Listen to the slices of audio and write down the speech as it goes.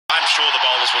I'm sure the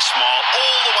bowlers will smile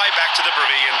all the way back to the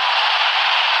pavilion.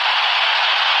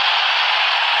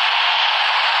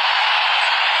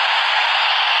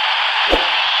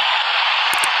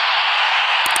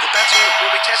 The batsmen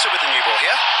will be tested with the new ball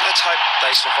here. Let's hope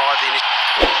they survive the initial.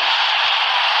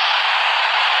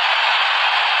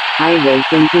 Hi,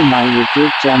 welcome to my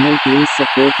YouTube channel. Please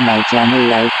support my channel,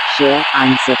 like, share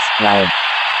and subscribe.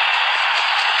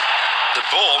 The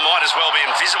ball might as well be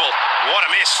invisible. What a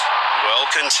miss. Well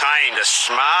contained. A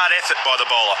smart effort by the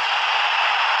bowler.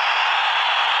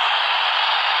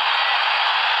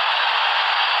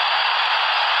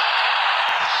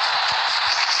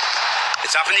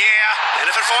 It's up in the air, and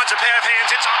if it finds a pair of hands,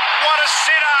 it's... What a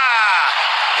sitter!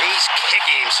 He's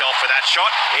kicking himself for that shot.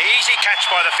 Easy catch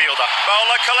by the fielder.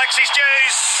 Bowler collects his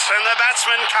dues, and the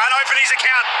batsman can't open his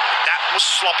account. That was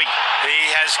sloppy.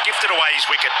 He has gifted away his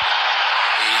wicket.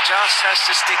 He just has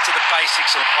to stick to the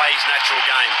basics and play his natural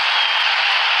game.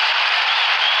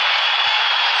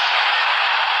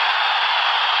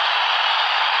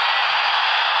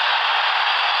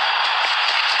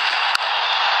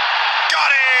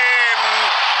 Got him!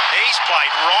 He's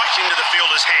played right into the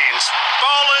fielder's hands.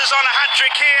 Bowlers on a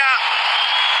hat-trick here.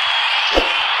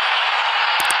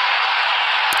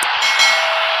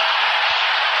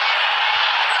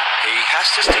 He has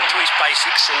to stick to his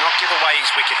basics and not give away his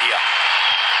wicket here.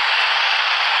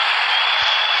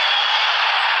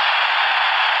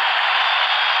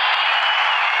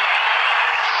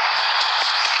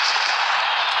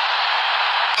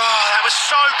 Oh, that was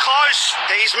so close.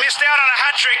 He's missed out on a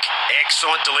hat-trick.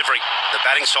 Excellent delivery. The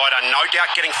batting side are no doubt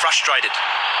getting frustrated.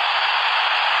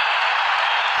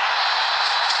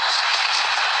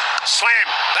 Slam.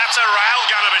 That's a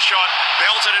railgun of a shot.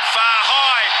 Belted it far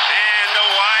high and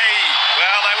away.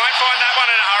 Well, they won't find that one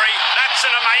in a hurry. That's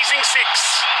an amazing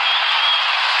six.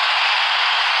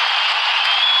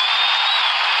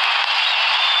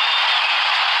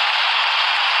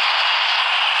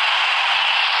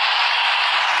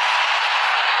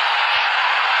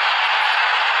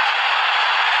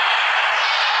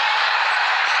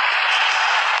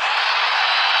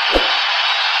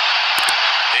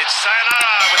 It's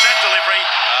sayonara with that delivery.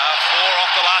 4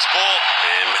 off the last ball.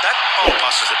 And with that, bowler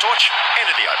passes the torch. End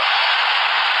of the over.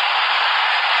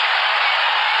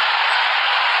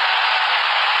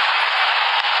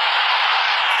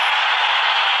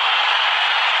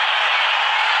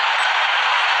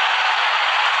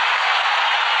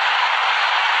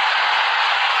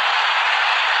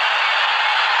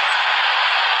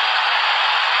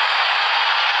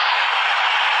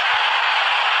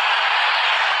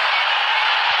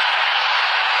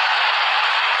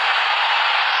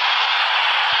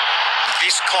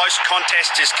 This close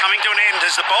contest is coming to an end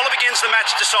as the bowler begins the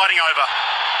match deciding over.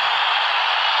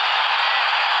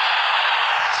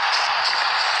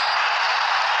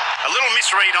 A little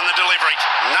misread on the delivery.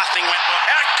 Nothing went well.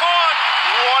 Out caught!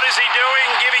 What is he doing?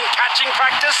 Giving catching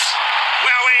practice?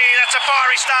 Wowee, that's a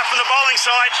fiery start from the bowling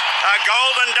side. A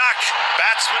golden duck.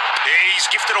 Batsman. He's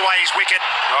gifted away his wicket.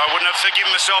 I wouldn't have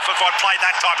forgiven myself if I'd played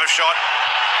that type of shot.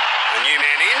 A new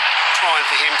man in, trying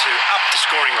for him to up the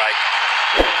scoring rate.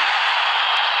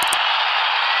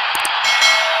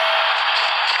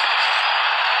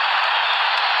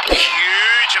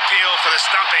 Huge appeal for the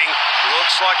stumping.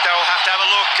 Looks like they'll have to have a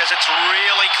look as it's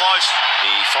really close.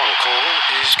 The final call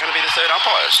is going to be the third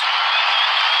umpires.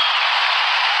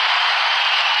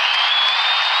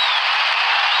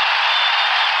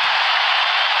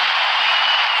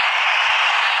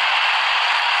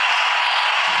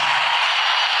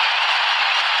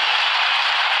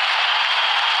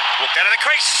 Looked out of the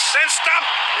crease and stump.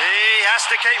 He has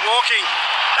to keep walking.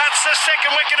 That's the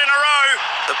second wicket in a row.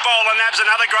 The bowler nabs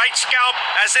another great scalp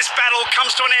as this battle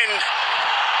comes to an end.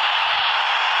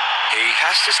 He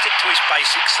has to stick to his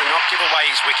basics and not give away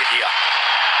his wicket here.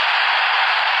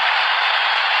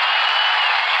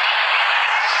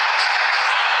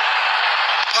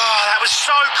 Oh, that was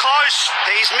so close.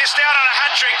 He's missed out on a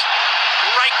hat-trick.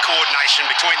 Great coordination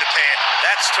between the pair.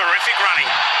 That's terrific running.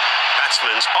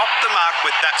 Batsman's off the mark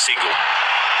with that signal.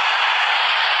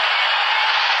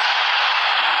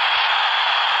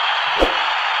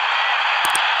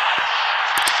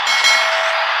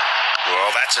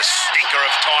 Well, that's a stinker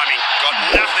of timing. Got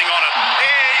nothing on it.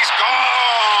 He's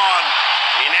gone.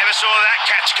 He never saw that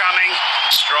catch coming.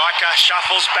 Striker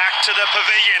shuffles back to the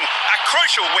pavilion. A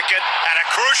crucial wicket at a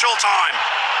crucial time.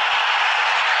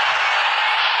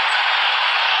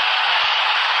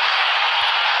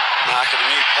 Mark of a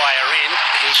new player in.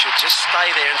 He should just stay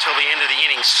there until the end of the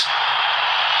innings.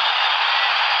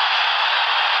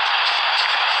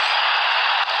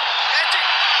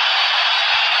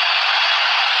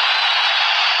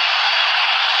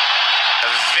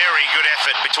 A very good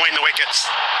effort between the wickets.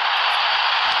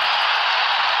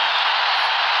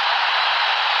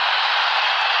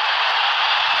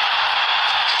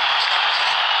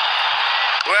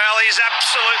 Well, he's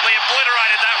absolutely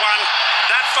obliterated that one.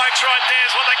 That, folks, right there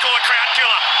is what they call a crowd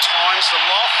killer. Times the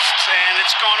loft, and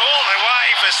it's gone all the way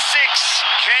for 6.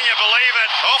 Can you believe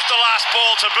it? Off the last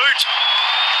ball to boot.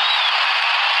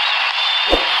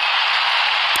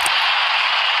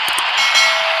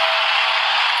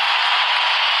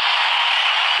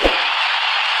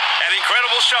 An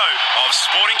incredible show of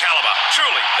sporting calibre.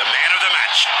 Truly the man of the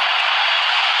match.